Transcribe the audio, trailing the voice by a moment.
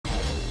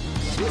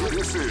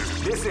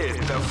This is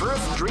the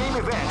first dream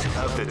event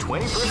of the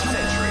 21st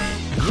century.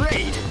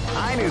 Great!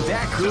 I knew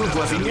that groove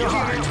was in your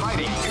heart.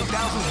 Fighting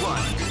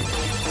 2001.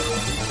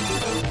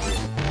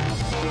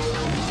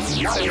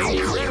 An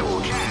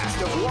incredible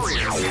cast of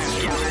warriors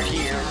has gathered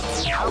here.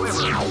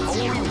 However,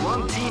 only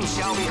one team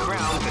shall be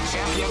crowned the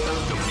champion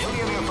of the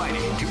Millionaire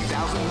Fighting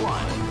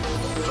 2001.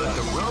 But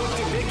the road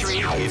to victory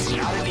is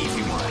not an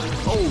easy one.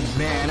 Oh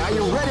man, are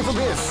you ready for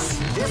this?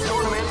 This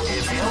tournament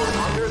is held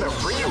under the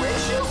free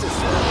ratio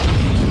system.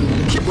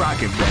 Keep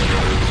rocking, baby.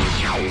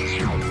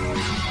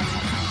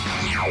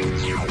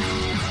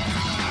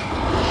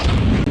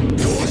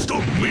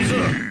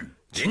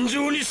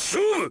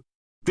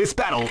 This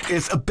battle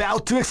is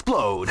about to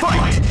explode.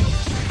 Fight!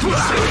 Wow,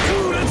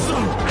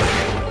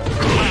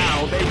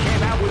 they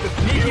came out with a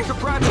sneaky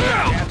surprise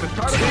attack at the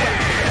start of the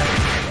round.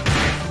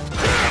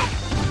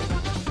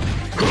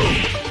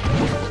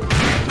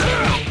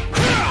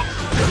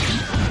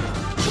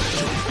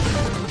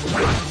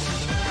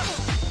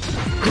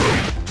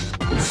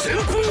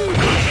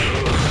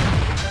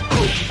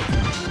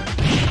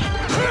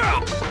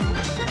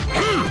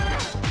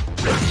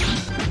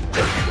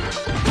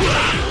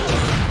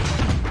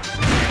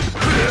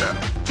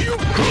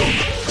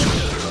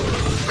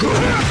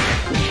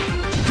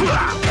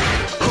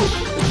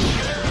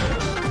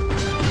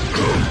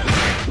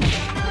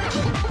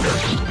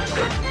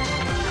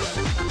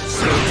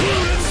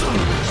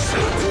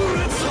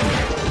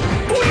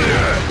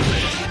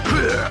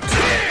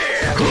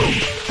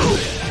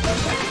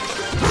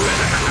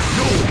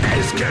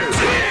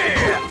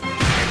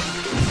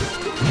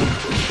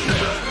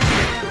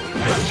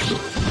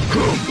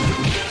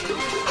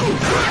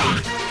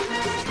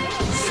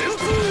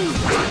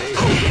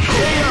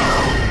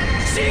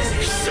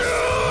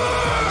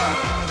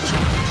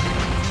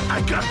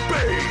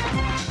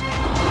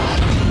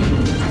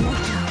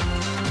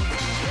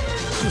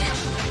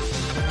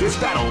 This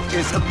battle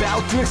is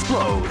about to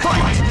explode.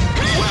 Fight!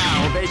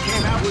 Wow, they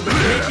came out with a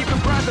sneaky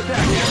surprise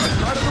attack at the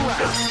start of the round.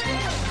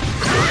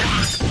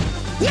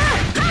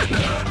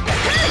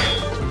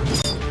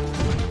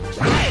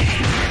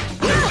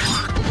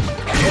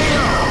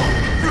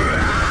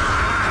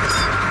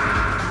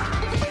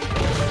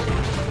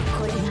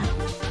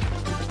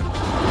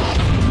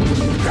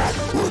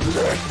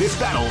 This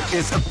battle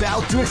is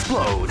about to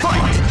explode.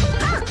 Fight!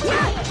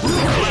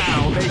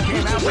 Wow, they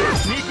came out with a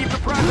sneaky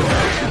surprise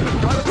attack at the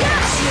start of the round.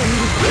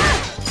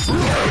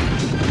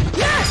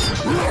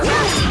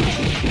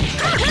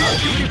 A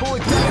beautiful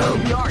example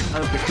of the art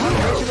of the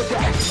combination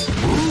attack.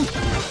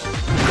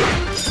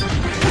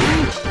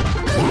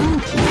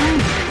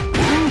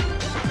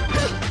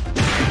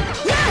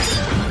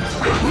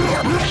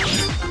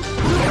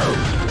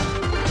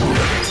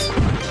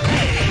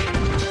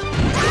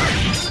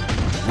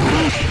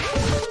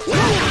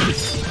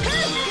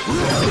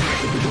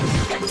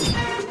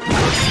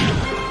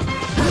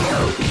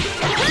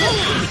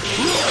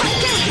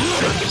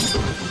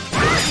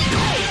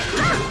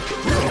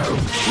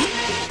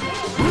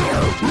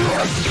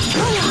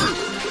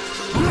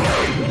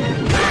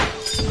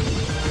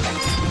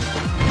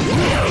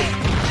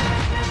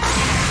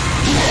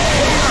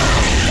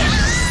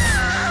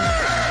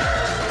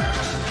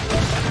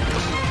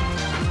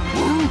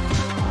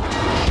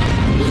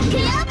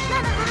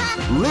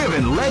 Live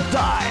and let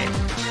die.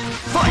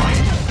 Fight!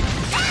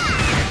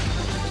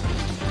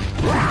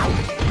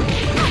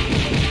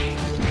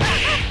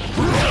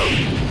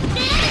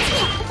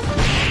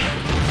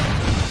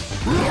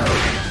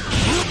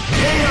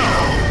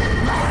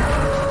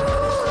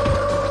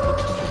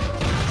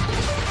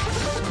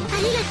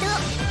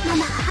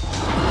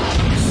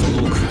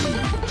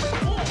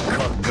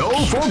 Go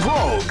for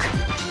broke.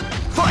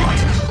 Fight!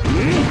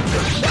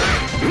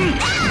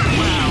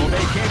 Wow,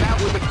 they came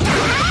out with a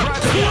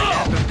surprise attack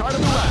at the start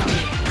of the round.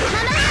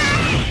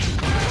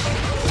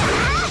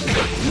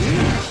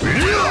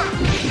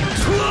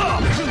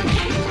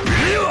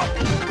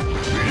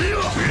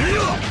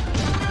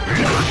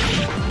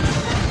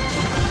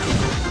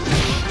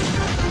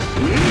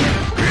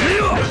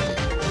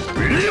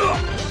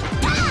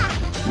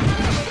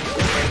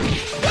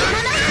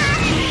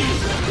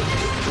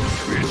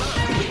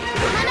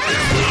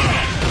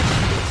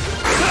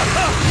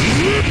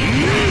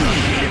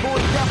 People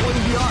exampling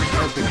the art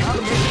of the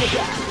combination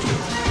attack.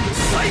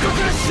 Psycho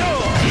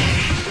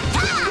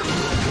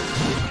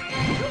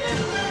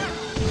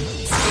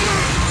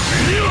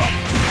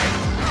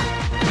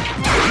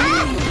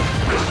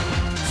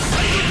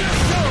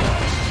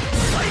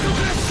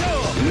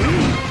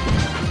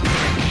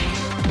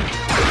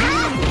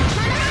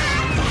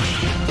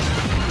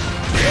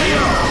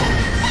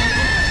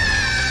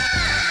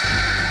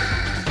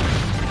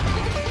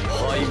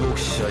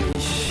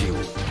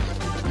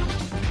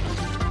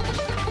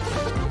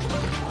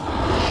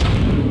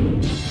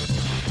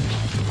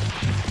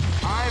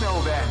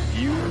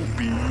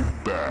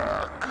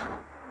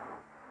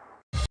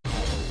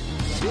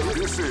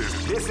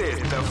This is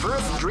the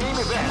first dream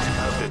event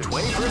of the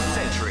 21st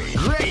century.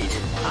 Great!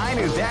 I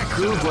knew that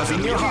groove was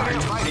in your heart.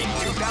 Fighting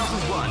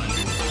 2001.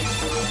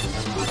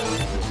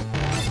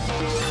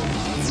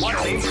 What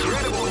an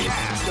incredible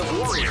cast of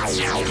warriors has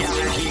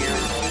gathered here.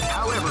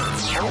 However,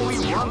 only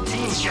one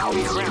team shall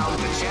be crowned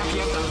the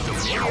champion of the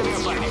Millionaire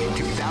Fighting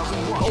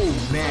 2001. Oh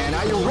man,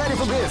 are you ready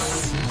for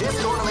this?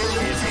 This tournament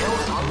is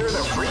held under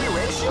the free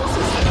ratio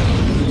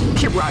system.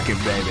 Keep rocking,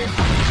 baby.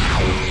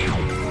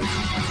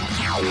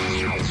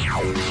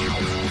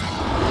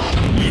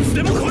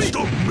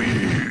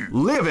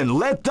 Live and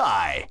let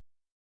die.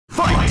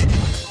 Fight!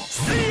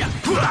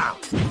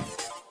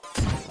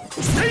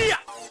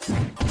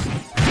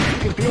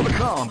 You can feel the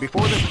calm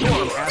before the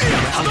storm after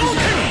the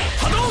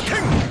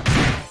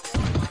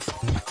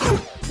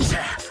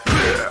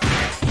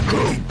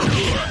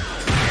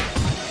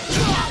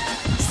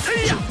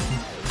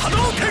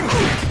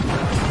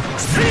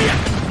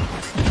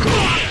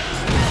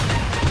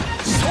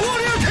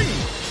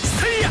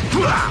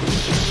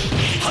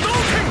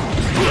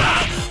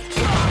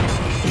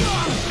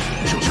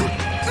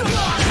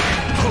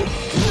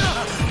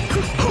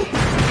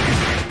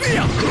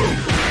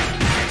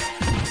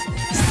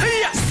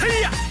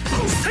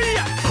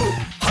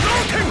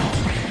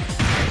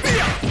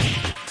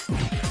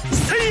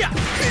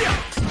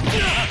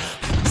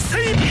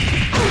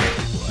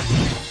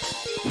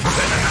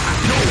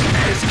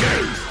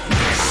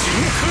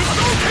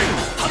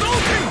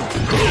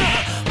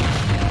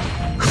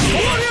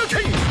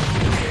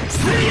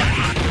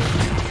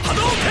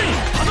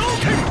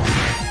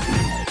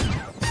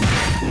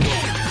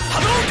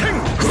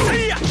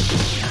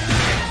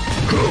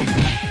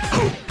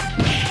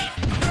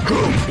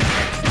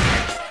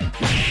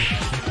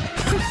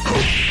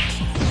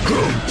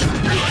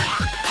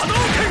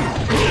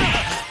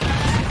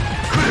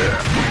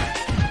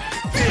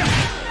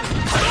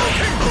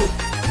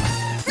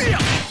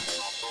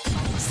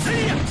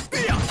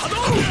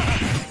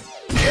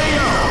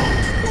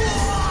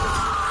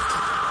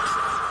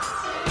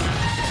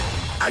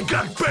I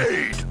got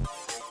paid!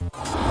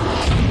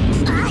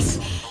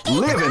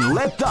 Live and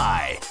let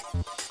die.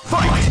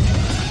 Fight!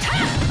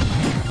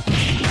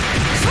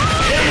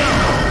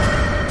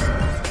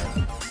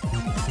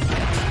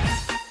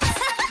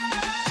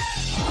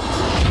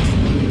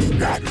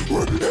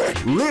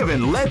 Live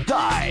and let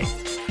die.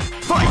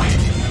 Fight!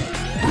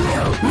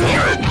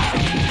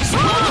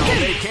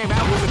 They came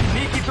out with a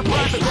sneaky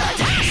surprise attack.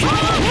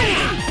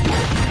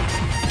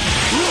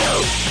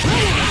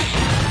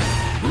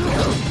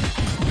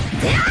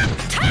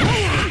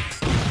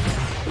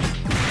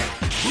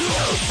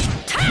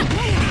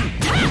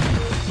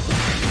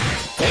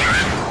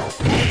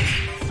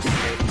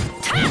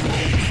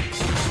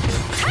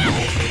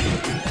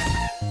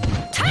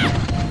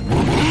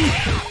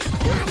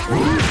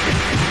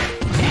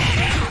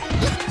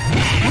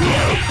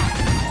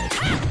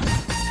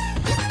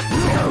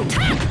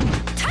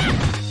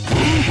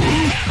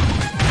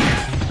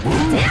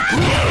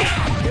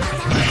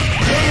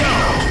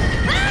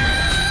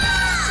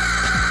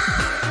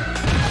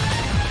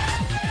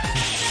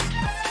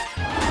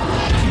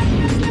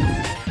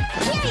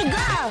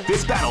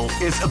 This battle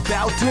is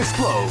about to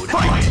explode.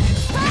 Fight!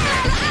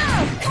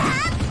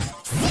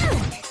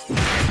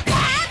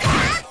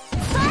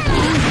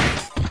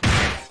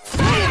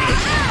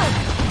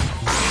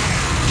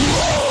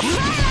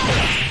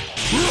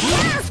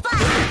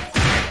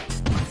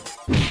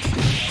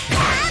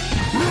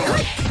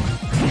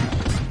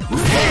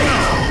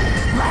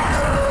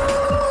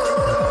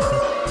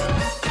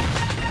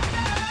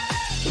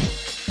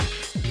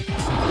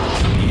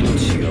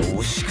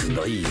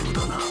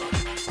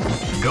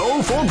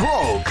 Go for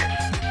broke!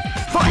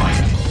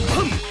 Fight!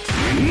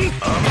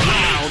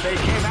 Wow, they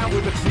came out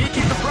with a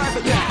sneaky surprise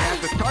attack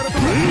at the start of the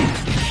round.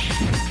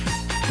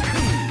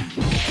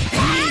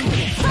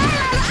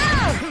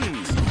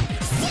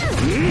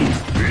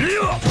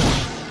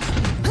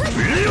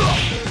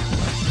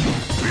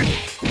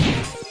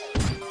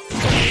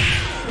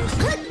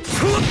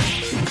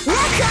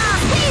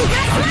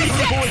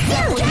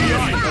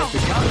 The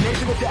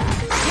combination attack.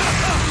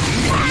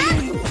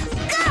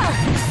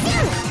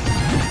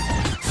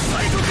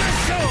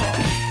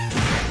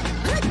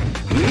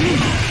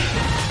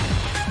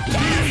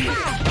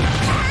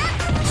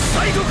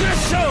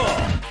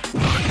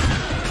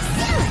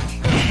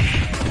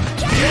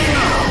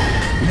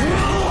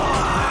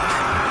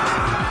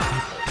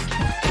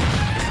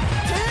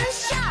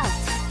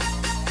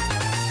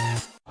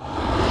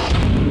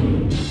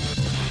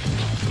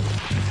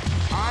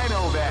 I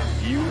know that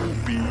you'll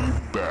be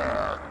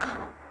back.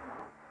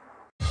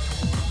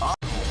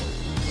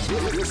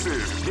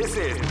 This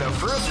is the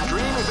first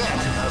dream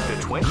event of the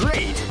 20.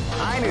 Great!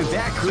 I knew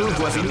that groove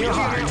was in your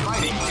heart.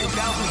 Fighting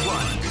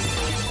 2001.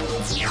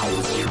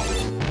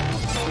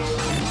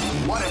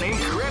 What an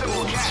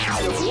incredible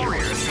cast of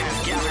warriors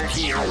has gathered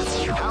here.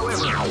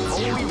 However,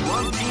 only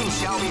one team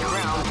shall be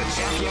crowned the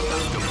champion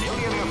of the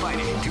Millionaire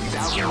Fighting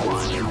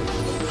 2001.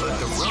 But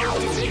the road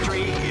to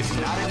victory is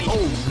not an easy.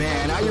 Oh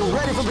man, are you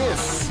ready for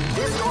this?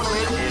 This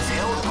tournament is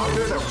held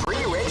under the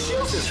free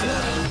ratio system.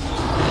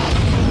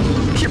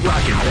 Keep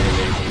rocking,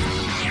 baby.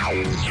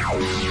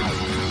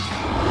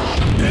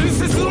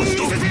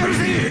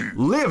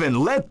 Live and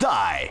let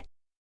die.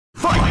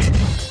 Fight!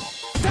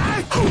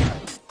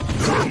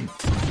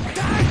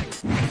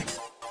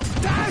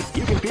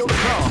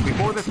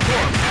 before the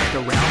storm as the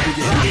round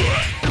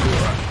begins.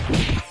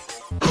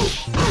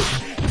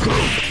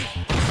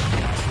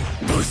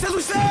 どうしたど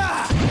うした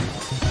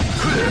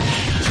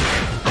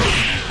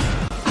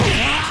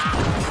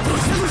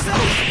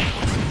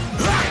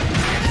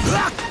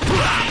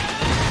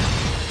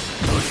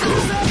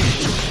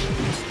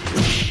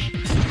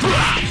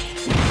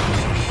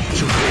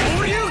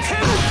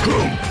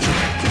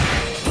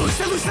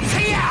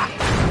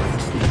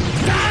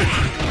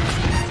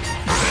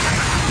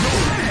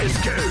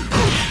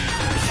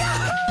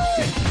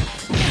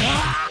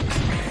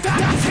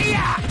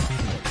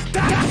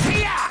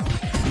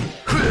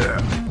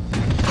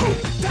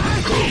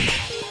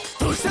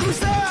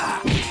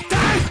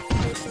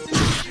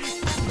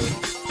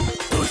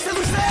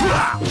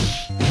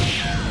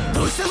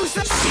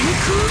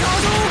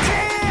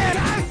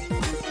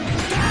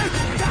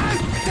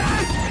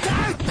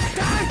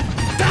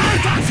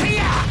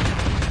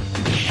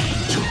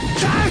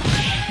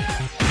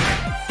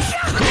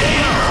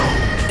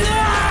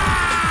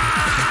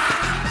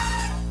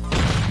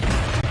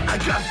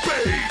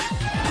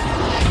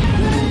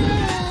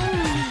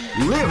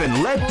Live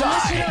and let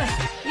die.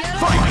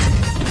 Fight!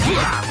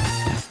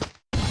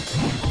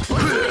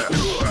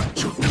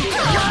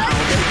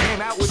 They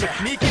came out with a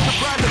sneaky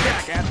surprise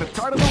attack at the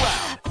start of the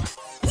round.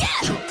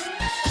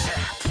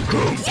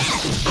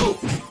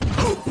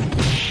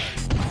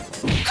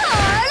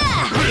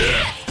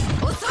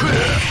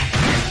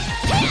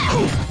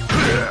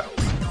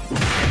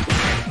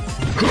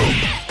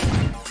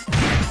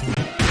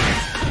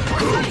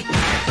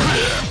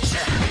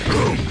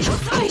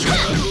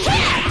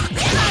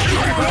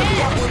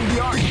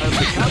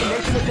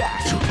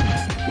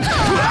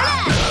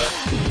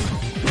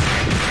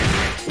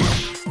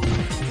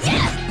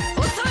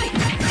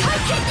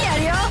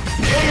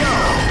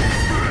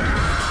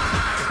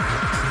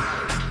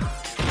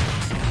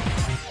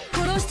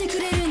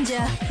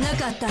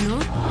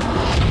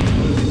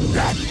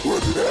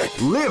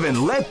 Live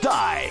and let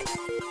die.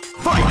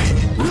 Fight!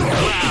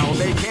 Wow,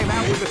 they came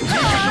out with a sneaky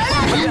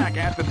surprise attack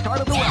at the start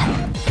of the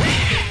round.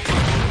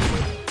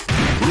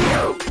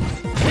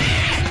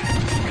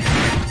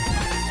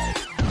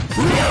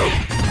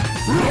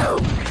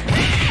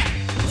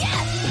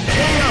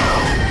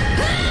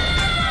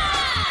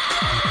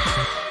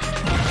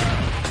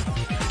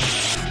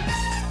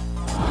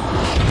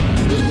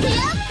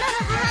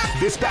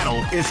 This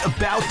battle is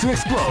about to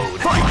explode.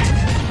 Fight!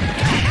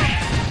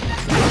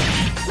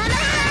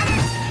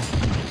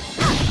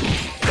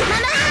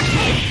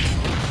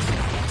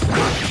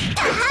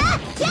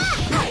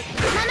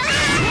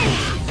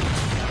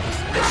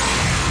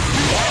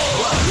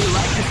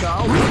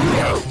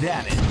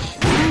 Damage.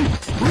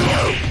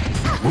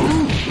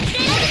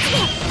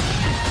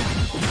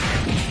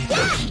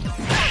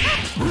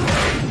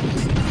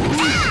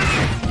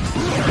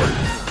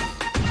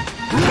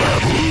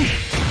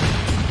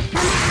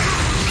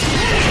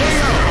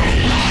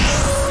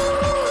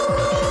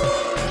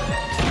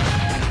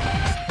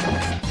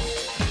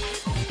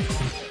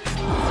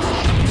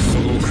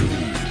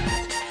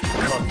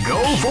 Go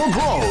for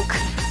broke.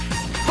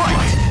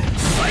 Fight!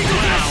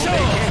 Wow,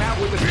 they came out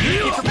with a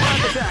sneaky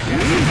surprise attack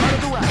at the start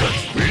of the round.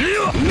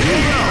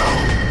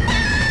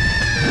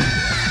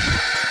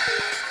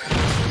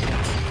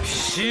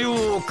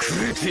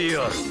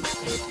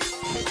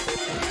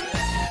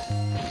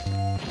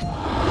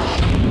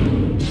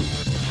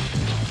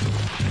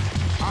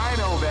 I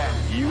know that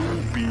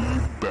you'll be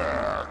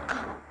back.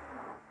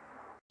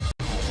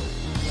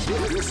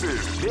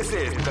 This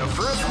is the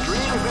first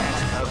dream event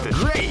of the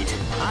great.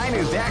 I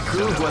knew that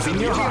groove was in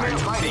your heart.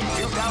 Fighting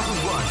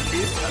 2001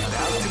 is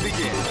about to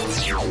begin.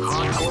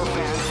 Hardcore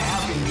fans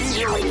have been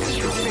eagerly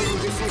anticipating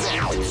this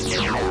event.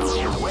 Now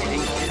your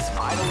waiting is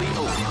finally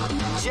over.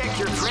 Check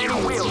your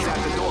training wheels at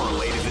the door,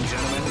 ladies and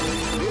gentlemen.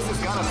 This is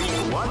gonna be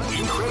one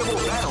incredible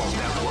battle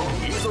that won't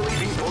easily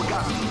be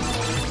forgotten.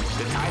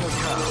 The time has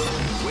come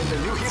when the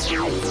new history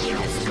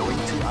is going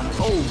to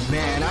unfold. Oh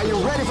man, are you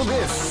ready for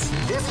this?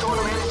 This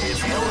tournament is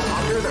held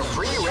under the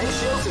free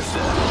ratio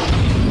system.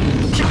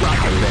 Keep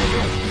rocking,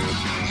 baby.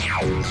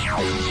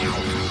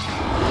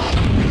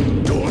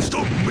 Don't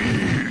stop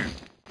me!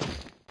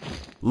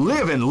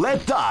 Live and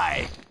let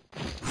die.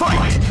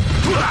 Fight!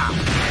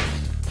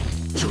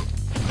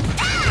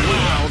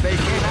 Wow, they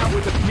came out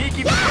with a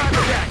sneaky surprise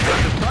attack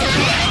at the start of the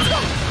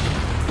round.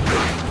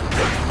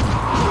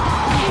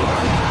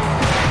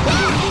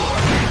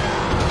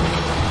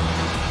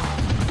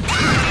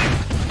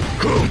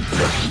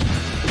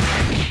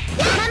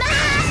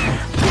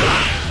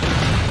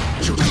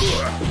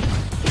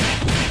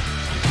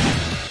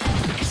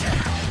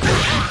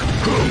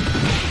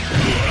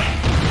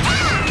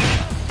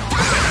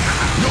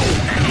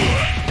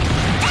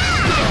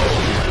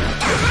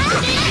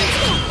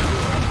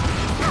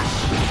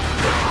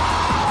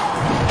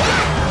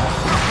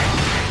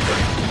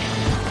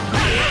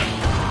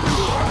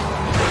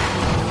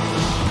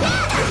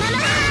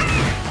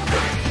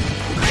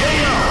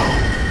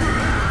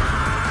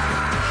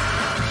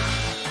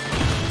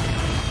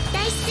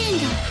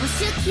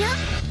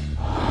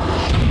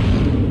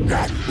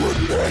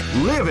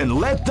 Live and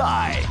let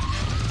die.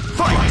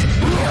 Fight!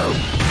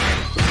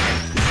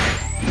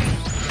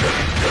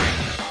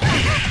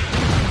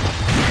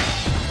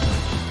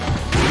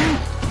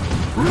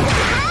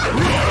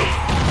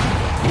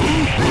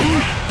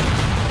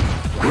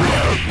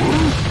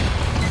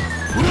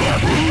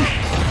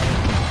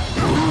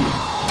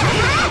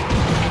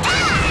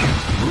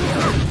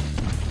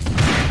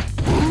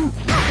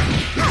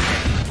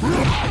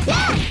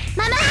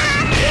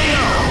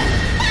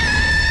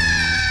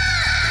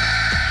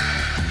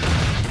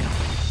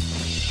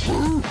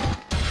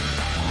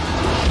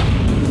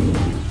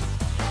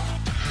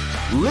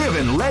 Live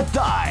and let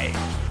die.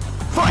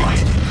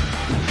 Fight!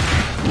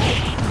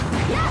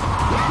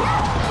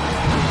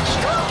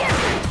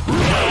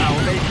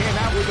 Wow, they came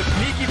out with a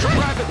sneaky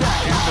surprise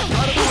attack at the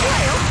start of the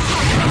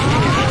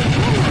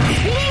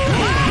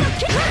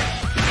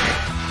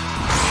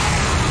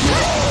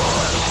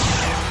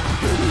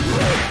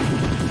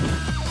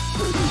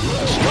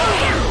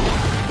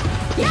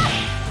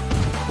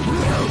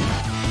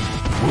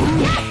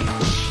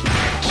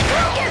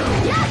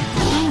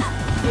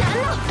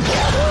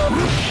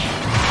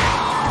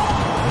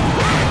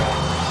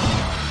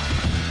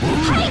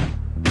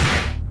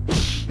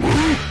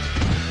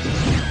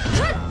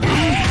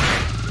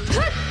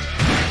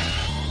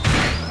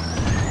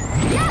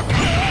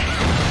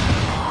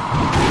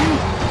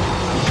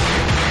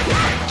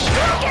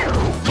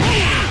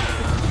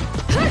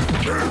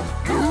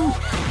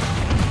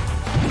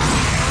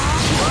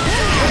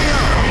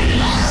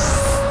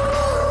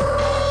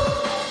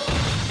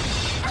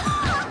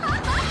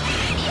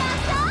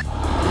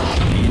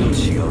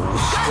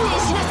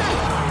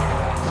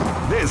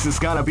This is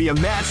gonna be a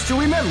match to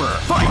remember.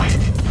 Fight!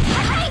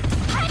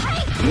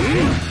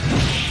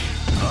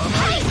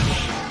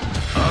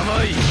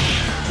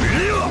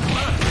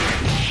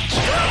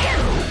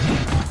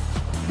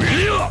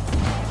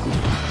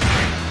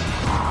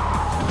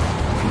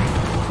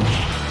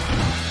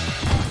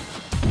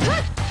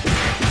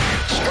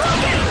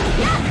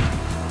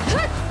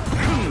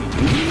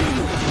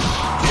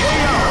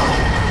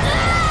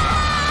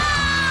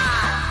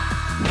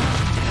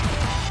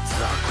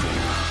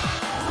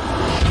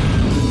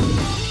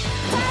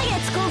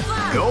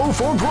 Go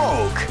for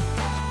broke.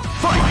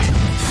 Fight!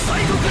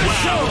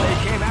 Wow, they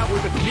came out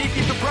with a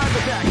sneaky surprise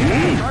attack at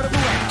the start of the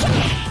round.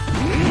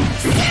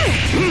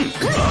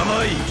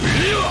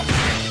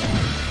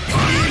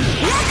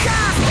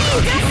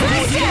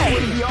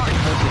 The art of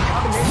the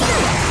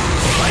combination.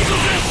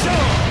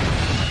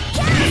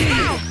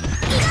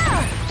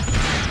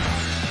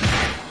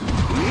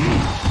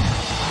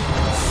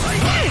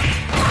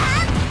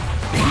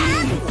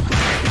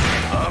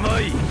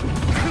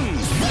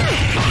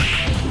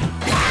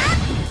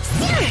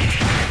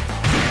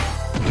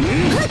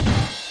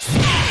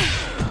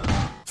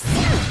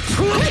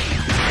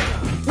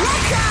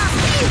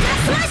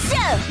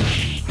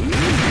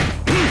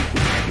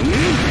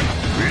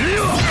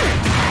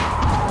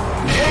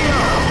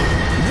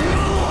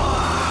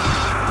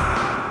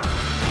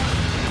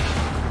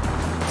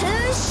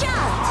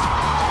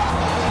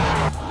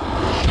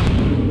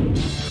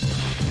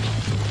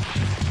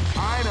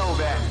 I know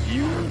that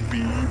you'll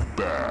be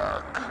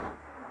back.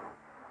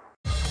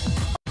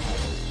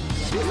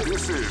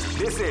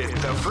 This is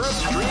the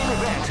first dream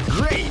event.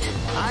 Great!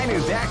 I knew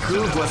that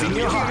groove was in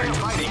your heart.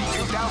 Fighting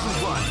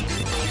 2001.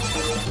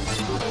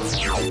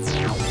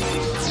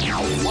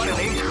 What an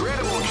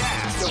incredible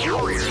cast of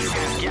warriors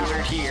has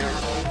gathered here.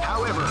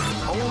 However,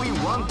 only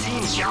one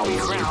team shall be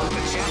crowned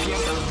the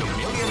champion of the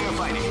Millionaire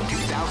Fighting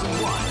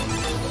 2001.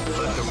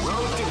 But the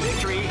road to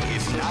victory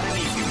is not an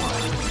easy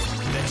one.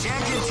 The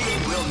champion team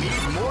will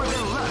need more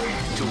than luck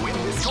to win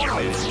this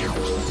tournament.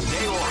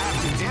 They will have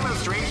to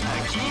demonstrate a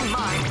keen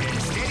mind and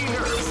steady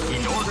nerves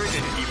in order to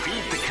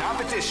defeat the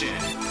competition.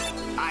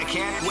 I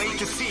can't wait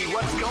to see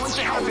what's going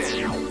to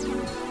happen.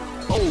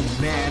 Oh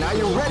man, are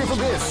you ready for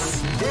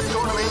this? This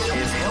tournament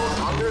is held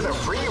under the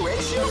free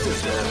ratio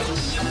system.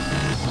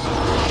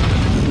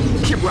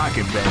 Keep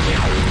rocking, baby.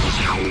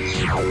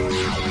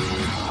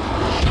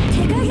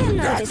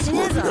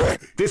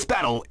 This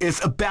battle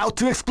is about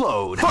to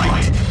explode.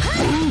 Fight!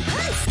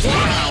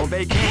 Wow,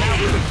 they came out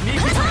with a sneaky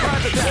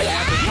surprise attack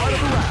at the start of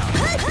the round.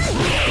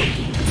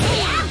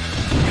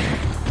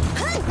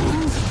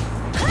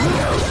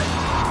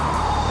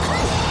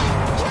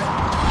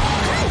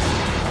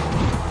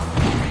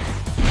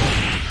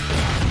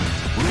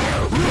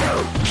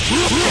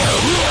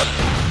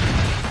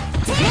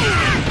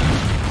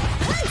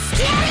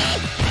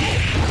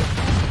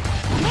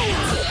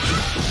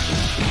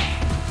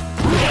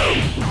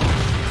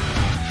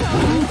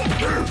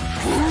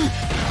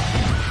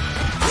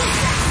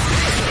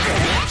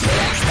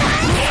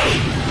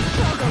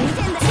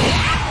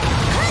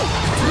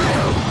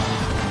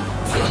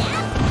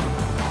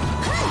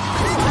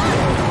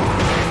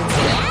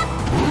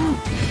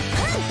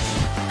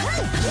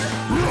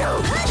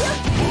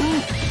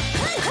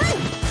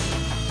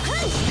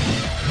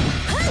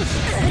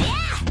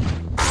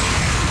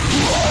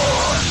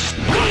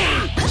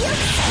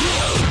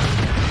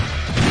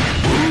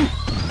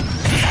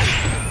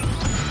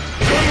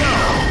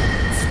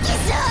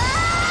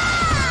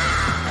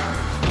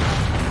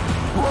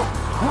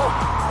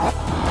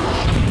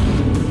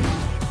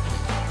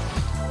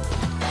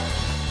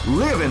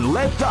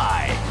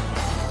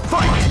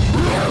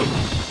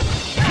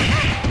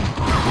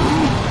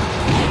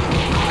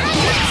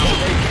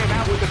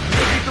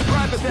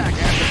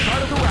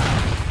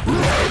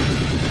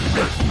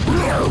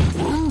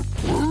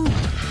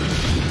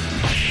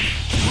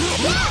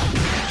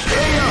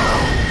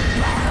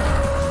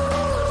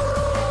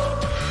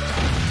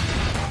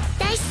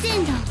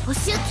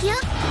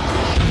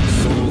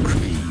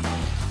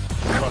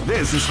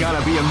 This is gonna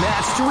be a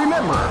match to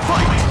remember.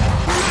 Fight!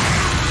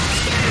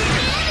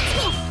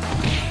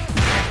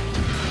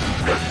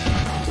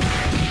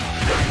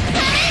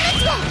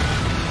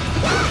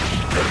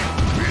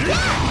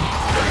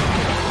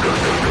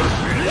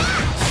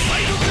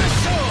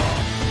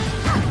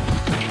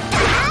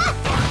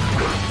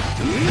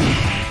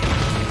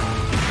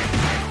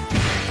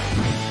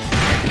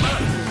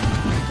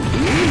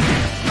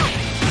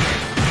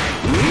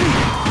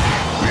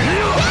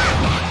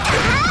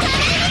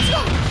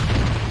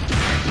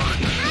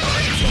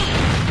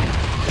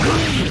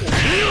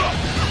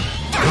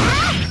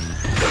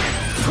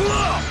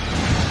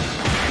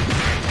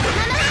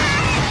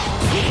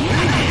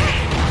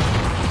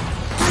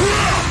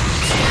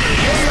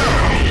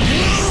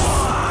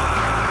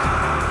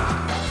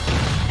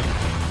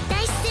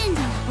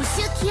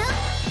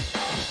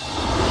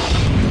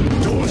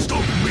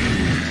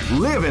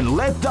 Live and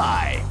let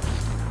die.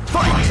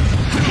 Fight!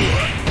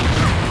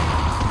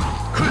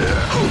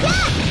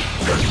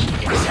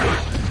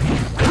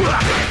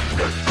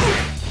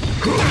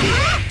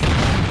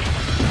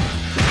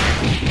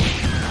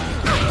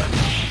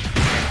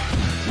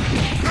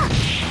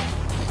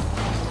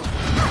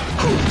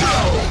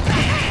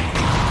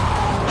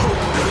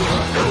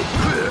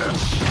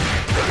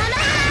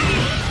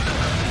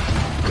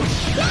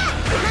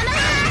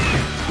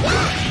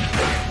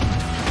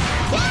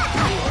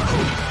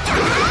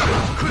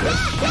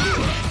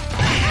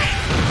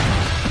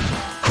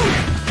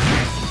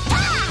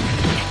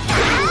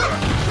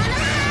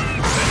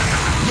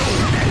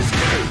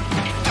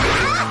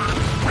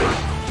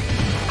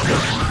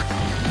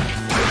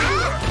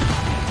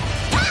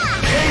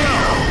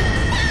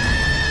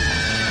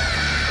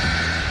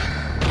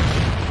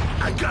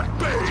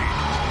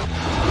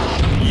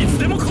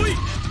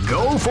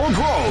 Go for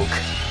broke.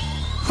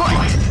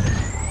 Fight!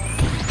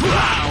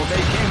 Wow,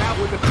 they came out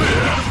with a quick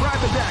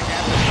surprise attack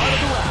at the start of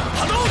the round.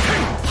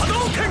 Hadouken!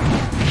 Hadouken!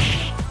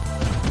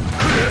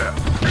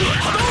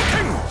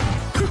 Hadouken!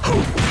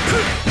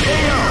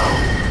 KO!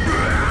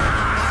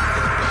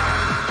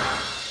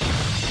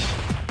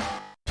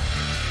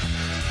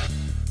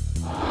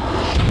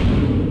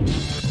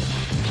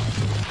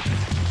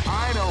 I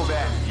know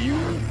that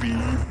you'll be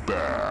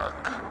back.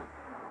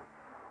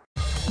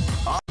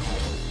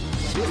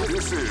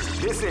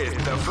 This is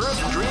the first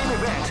dream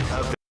event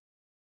of the